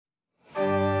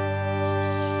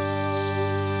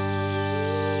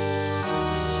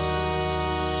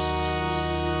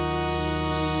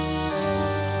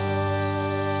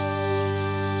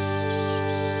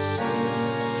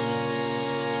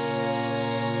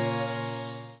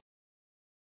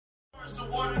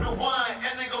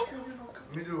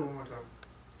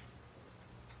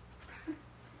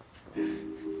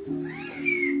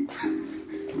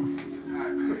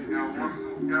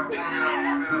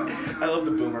I love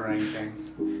the boomerang thing.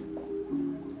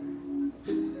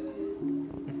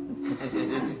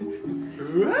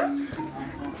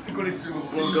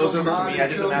 I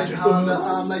just imagine.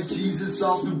 I'm like Jesus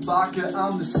off the vodka.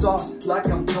 I'm the sauce, like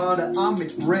I'm Carter. I'm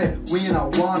McRed when I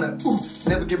wanna. Ooh,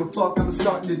 never give a fuck. I'm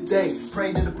starting today.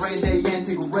 Pray to the brain day and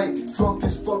take a break. Drunk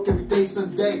as fuck every day,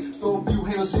 Sunday. Throw a few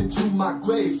hands into my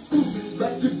grave.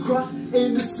 Like the cross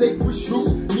in the sacred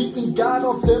shrooms. Meeting God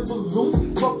off them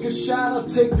balloons. Fuck a shot, I'll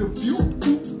take a few.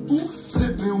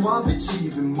 Sipping while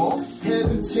achieving more.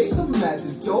 Heaven's gates, I'm at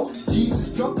the door.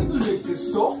 Jesus drunk in the liquor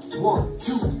store. 1,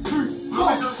 2, 3.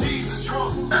 Louis on Jesus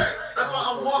drunk. Hey, that's why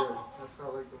I'm walking. That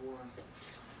felt like the one.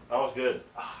 That was good.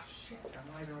 Oh shit, I'm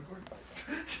not even recording.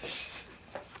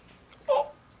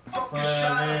 Fucking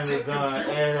shot, I'll take a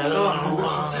few.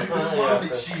 I'm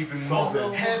achieving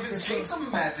more. Heaven's gates,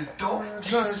 I'm at the door.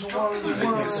 Jesus drunk in the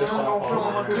liquor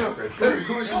store.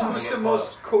 Who's the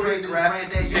most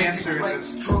choreographed dancer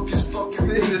Drunk as fuck in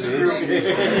this group?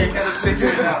 Kind of figure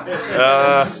it out.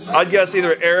 I'd guess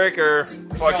either Eric or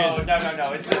fucking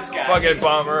No, it's this guy. fucking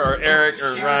Bomber or Eric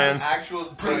or Ryan. Actual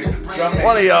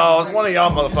One of y'all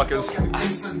motherfuckers.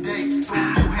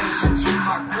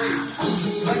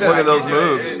 Look at those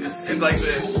moves. It's like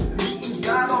this.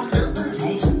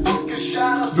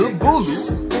 The bully.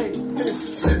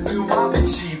 Sipping while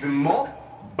achieving more.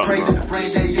 Pray to the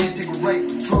brain day and take a break.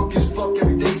 Drunk as fuck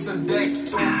every day, Sunday.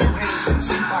 Throw a few hands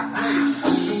into my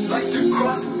grave. Like the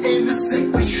cross in the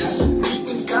sacred shoe.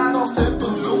 Meeting God off the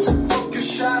balloons. Fuck a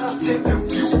shot, I'll take a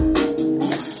few.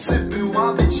 Sipping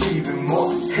while achieving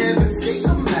more. Heaven's gates,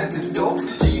 I'm at the door.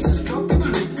 Jesus drunk in the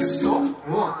liquor store.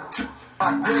 1, 2,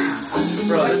 my grave.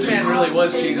 Bro, this man really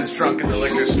was Jesus drunk in the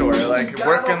liquor store. Like,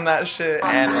 working that shit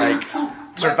and, like,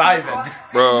 surviving.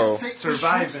 Bro.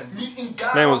 Surviving.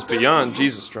 Man was beyond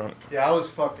Jesus drunk. Yeah, I was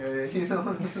fucking, you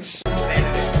know.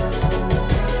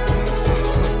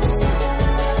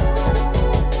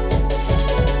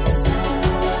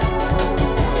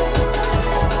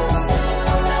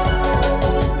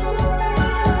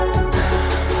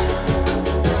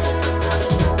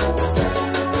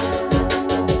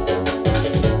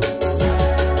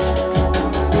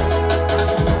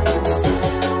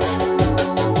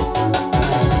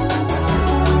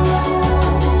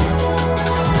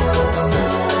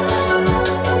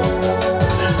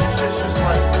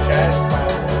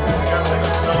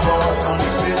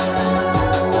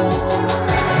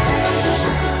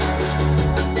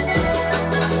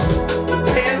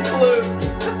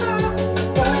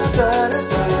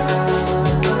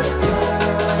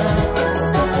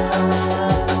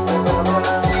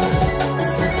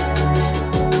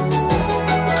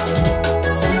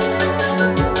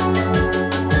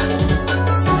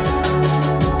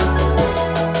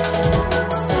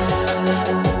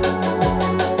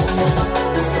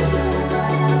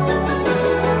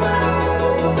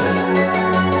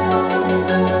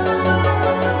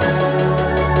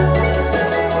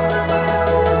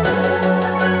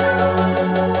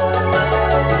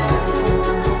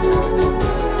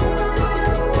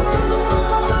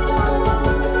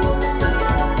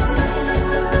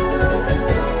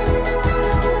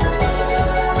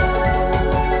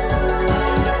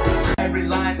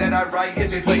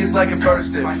 Like a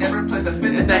versive. I never played the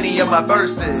fifth in any of my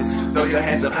verses. Throw your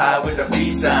hands up high with a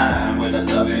peace sign. With a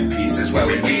love and peace is where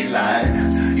we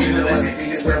realign. You know that's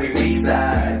is where we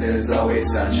reside. There's always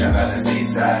sunshine by the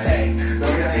seaside. Hey, throw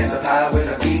your hands up high with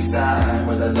a peace sign.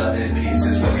 With a love and peace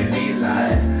is where we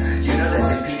realign. You know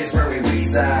that's is where we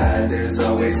reside. There's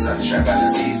always sunshine by the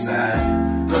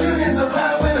seaside. Throw your hands up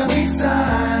high with a peace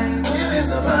sign. Throw your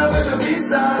hands up high with a peace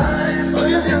sign. Throw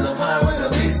your hands up high with a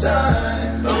peace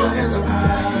sign. Throw your hands up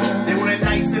high.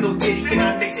 Little ditty, and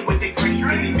I mix it with the gritty.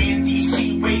 Really, man, these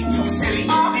shit way too silly.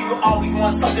 People always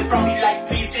want something from me, like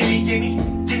please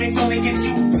gimme. Gimmicks only get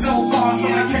you so far, so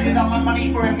I traded all my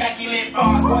money for immaculate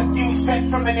bars. What do you expect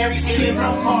from an Aries alien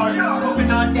from Mars? Smoking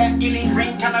on that alien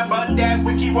green kind of bud that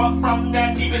wiki up from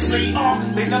that deepest sleep.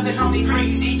 They love to call me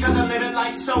crazy, cause I'm living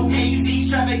life so hazy.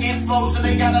 Extravagant flow, so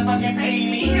they gotta fucking pay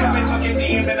me. I've been fucking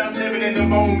DM and I'm living in the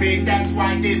moment. That's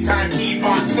why this time keep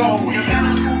on slow. No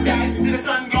matter who dies, the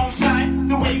sun gon' shine.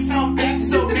 The waves come back,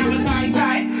 so never sign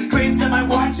tight. Cranes on my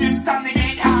watch, it's time to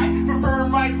get high. Prefer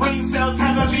my brain cells,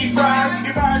 have a be fried.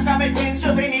 Your bars got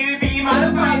potential, they need to be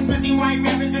modified. Splitting white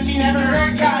rappers, but you never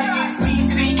heard Kai. It's P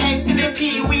to the X to the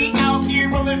P. We out here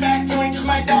rolling fat joints with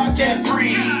my dog get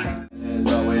free. There's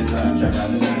always check out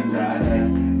the seaside.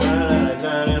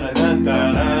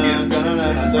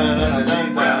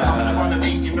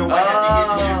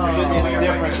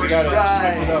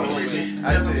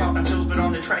 Never popping pills, but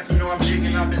on the track, you know I'm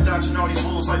jigging. I've been dodging all these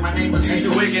rules like my name was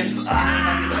Andrew Wiggins.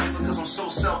 Cause I'm so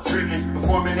self-driven.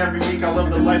 Performing every week, I love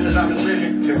the life that I've been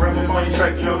living. If rap up on your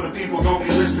track, you know the people gon' be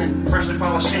listening. Freshly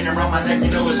polished chain around my neck,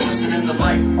 you know it's glistening in the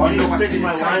light. Oh, you fix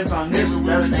my lines on this,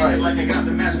 that's right. Like I got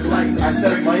the master light. I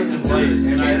said light and light,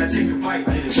 and I take a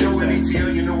bite. Show an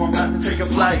ATL, you know I'm about to take a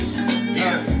flight.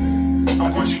 Yeah,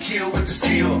 I'm going to kill with the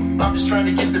steel. I'm just trying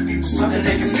to get the people something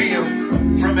they can feel.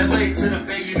 From LA to the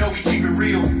Bay, you know we keep it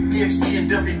real. PXP and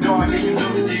Duffy Dog, yeah, you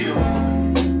know the deal.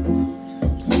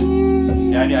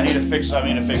 Yeah, I need to fix. I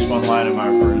mean, to fix one line of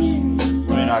mine first.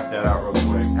 Let me knock that out real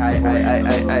quick.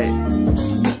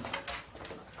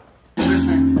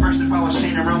 Listening, first of all, I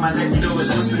chain around my neck, you know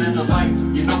it's listening in the light.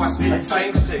 You know I spit it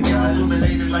tight,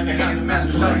 illuminated like I got the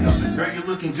master light. Girl, you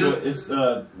looking good. It's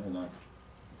hold on.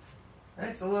 Hey,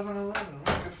 it's 11:11.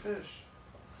 Like a fish.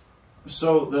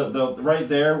 So the right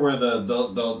there where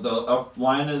the up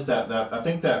line is, that I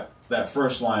think that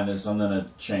first line is I'm gonna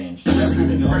change.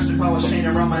 Listening, first of all, I chain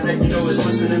around my neck, you know it's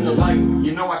listening in the light.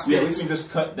 You know I spit Yeah, we it. can just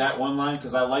cut that one line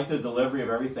because I like the delivery of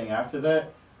everything after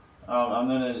that. I'm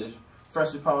gonna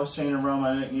freshly polished chain around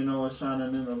my neck, you know it's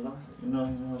shining in the light. You know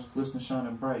it's glistening,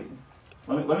 shining bright.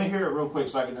 Let me hear it real quick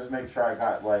so I can just make sure I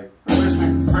got like.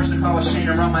 Listening, first of all, I chain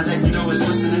around my neck, you know it's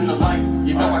listening in the light.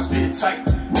 You know I spit it tight,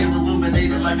 feel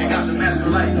illuminated like I got the master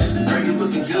light. Girl, you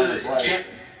looking good. Yeah.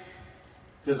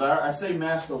 Because I say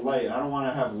master light, I don't want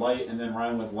to have light and then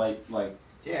rhyme with light like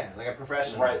a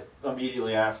professional. right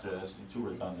immediately after. That's too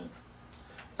redundant.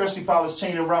 Freshly polished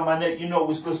chain around my neck, you know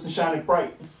it's glistening, shining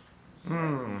bright.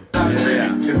 Yeah,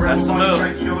 that's the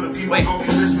move. Wait.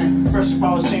 Freshly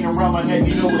polished chain around my neck,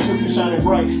 you know it's glistening, shining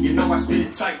bright. You know I spit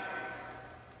it tight.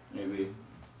 Maybe.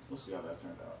 We'll see how that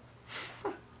turned out.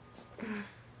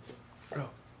 Bro,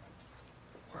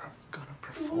 we're gonna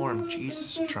perform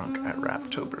Jesus Drunk at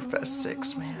Raptoberfest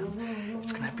 6, man.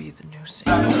 It's gonna be the new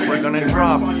single that we're gonna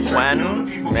drop.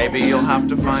 When? Maybe you'll have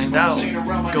to find out.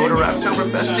 Go to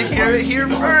Raptoberfest to hear it here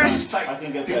first. I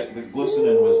can get that. The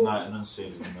glistening was not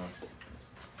enunciated enough.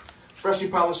 Freshly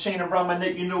polished chain around my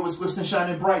neck, you know it's glistening,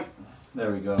 shining bright.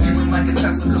 There we go. Feeling like a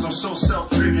Tesla cause I'm so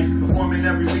self-driven. Performing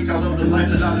every week, I love the life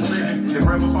that I've been living. If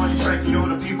rap up on your track, you know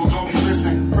the people gon' be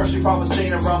listening. Freshly polished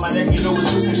chain around my neck, you know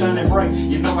it's glistening, shining bright.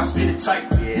 You know I spit it tight,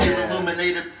 feel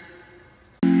illuminated.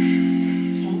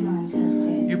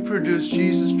 You produced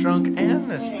Jesus Drunk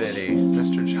and this bitty,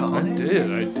 Mr. John. I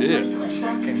did.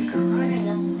 Fucking Christ.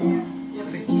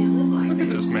 Look at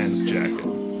this man's jacket.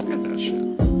 Look at that shit.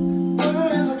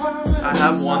 I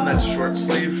have one that's short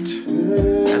sleeved,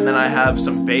 and then I have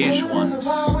some beige ones,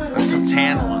 and some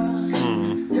tan ones.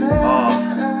 Oh,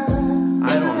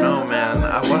 I don't know, man.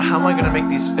 How am I gonna make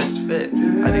these fits fit? I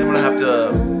think I'm gonna have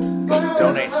to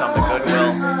donate some to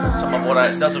Goodwill. Some of what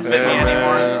doesn't fit me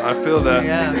anymore. I feel that.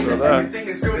 Yeah. I feel that.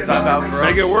 Because I've outgrown.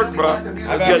 Make it work, bro. It's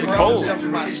getting cold. Some of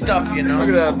my stuff, you know. Look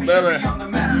at that belly.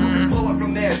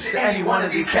 To any one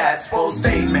of these cats, full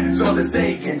statement. So they're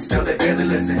saying, still they barely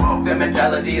listen. Their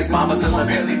mentality is mama's and they're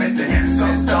barely missing.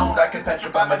 So stoned, I can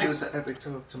petrify Medusa. Epic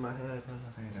talk to my head.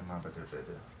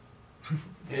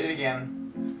 Hit it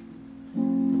again.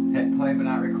 Hit play but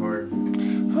not record.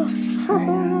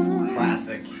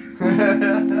 Classic.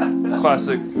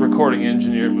 Classic recording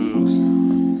engineer moves.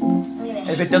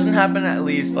 If it doesn't happen at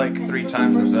least like 3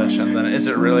 times a session, then is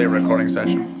it really a recording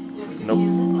session? Nope.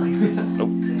 Nope.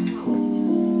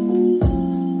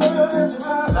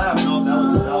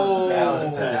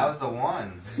 That was the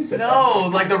one. No,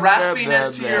 like the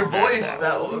raspiness to your voice.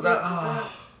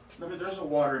 There's a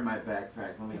water in my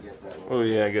backpack. Let me get that. Oh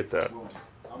yeah, I get that.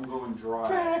 I'm going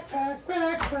dry.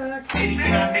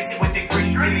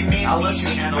 I'll let you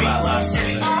handle that last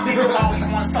one. People always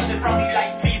want something from me,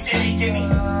 like please give me.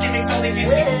 Gimmicks only get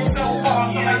you so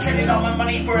far, so I traded all my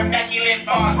money for immaculate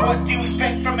bars. What do you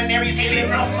expect from an Aries alien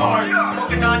from Mars?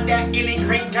 Smoking on that alien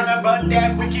green kind of bud,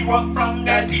 that wiki walk from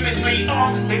that deepest sleep.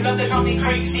 They love to call me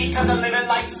crazy, cause I'm living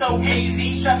life so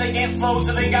hazy. Extravagant flow,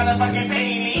 so they gotta fucking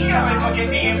pay me. I've been fucking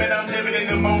DM and I'm living in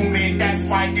the moment. That's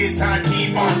why this time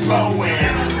keep on flowing.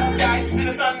 Who dies?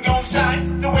 The sun gon'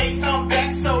 shine, the waves come